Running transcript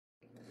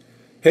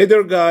Hey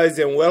there guys,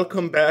 and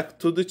welcome back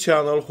to the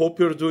channel. Hope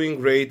you're doing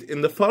great.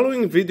 In the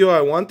following video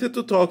I wanted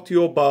to talk to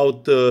you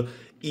about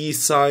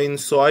Esign.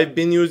 So I've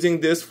been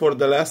using this for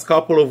the last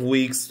couple of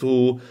weeks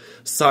to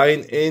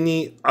sign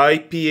any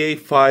IPA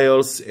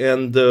files,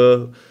 and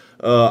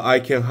I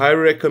can highly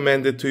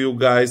recommend it to you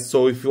guys.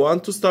 So if you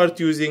want to start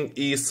using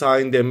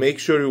Esign, then make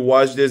sure you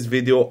watch this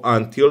video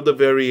until the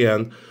very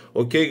end.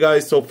 Okay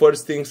guys, so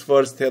first things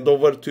first, head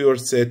over to your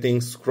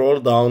settings, scroll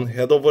down,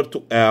 head over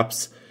to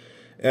apps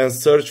and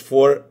search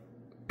for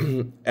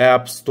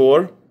App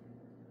Store.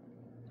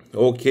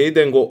 Okay,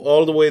 then go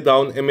all the way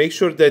down and make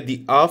sure that the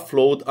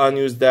offload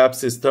unused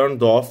apps is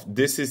turned off.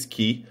 This is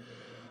key.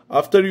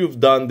 After you've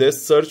done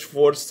this, search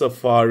for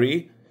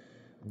Safari,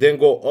 then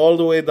go all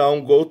the way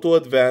down, go to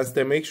advanced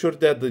and make sure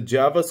that the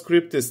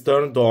JavaScript is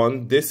turned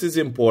on. This is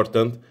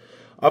important.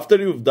 After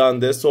you've done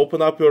this,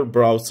 open up your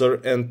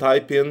browser and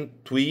type in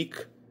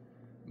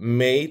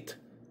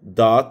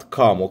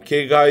tweakmate.com.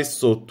 okay guys,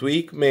 so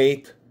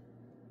tweakmate.com.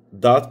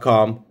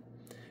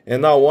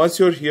 And now once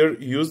you're here,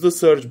 use the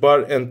search bar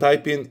and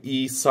type in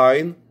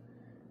Esign,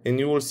 and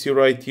you will see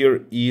right here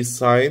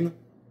Esign.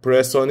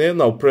 Press on it.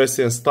 Now press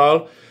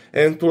install,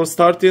 and it will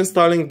start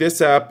installing this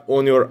app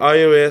on your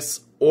iOS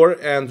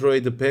or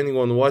Android depending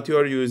on what you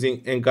are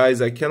using. And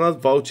guys, I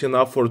cannot vouch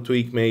enough for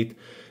TweakMate.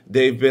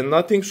 They've been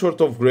nothing short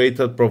of great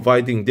at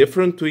providing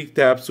different tweaked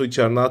apps which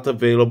are not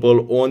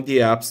available on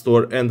the App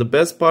Store, and the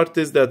best part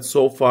is that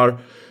so far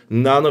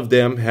none of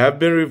them have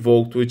been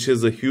revoked, which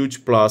is a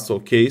huge plus.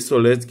 Okay, so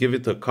let's give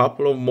it a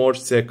couple of more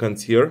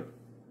seconds here.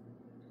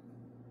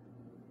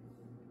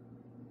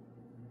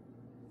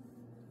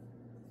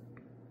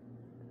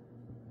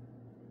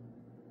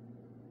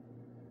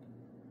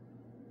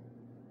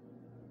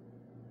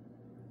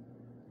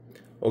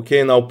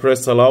 Okay, now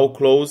press allow,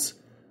 close,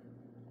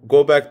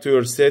 go back to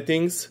your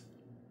settings,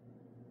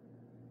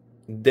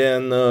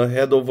 then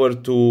head over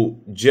to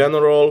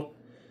general,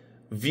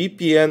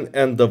 VPN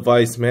and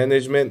device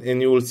management,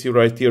 and you will see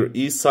right here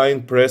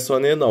Esign. Press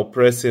on it. Now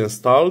press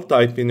install,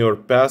 type in your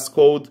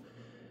passcode,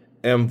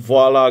 and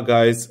voila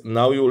guys,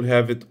 now you will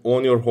have it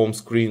on your home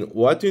screen.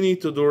 What you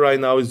need to do right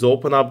now is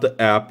open up the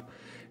app,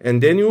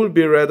 and then you will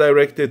be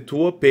redirected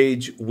to a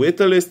page with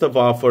a list of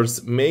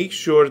offers. Make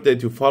sure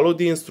that you follow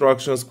the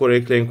instructions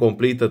correctly and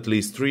complete at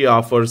least 3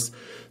 offers.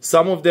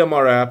 Some of them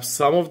are apps,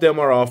 some of them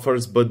are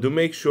offers, but do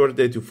make sure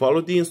that you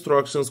follow the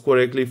instructions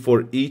correctly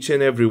for each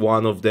and every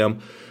one of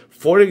them.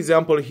 For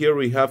example, here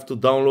we have to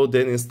download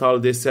and install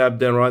this app,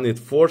 then run it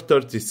for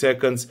 30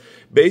 seconds.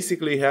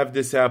 Basically have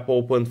this app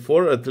open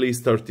for at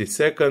least 30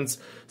 seconds.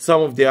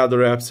 Some of the other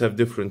apps have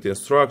different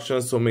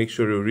instructions, so make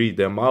sure you read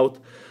them out.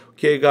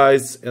 Okay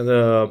guys,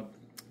 and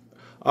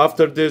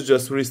after this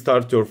just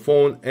restart your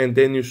phone, and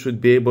then you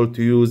should be able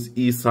to use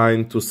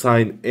Esign to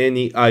sign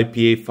any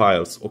IPA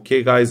files.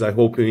 Okay guys, I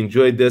hope you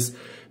enjoyed this.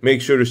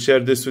 Make sure to share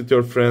this with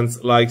your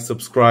friends, like,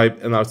 subscribe,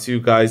 and I'll see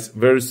you guys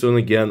very soon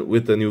again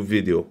with a new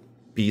video.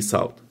 Peace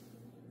out.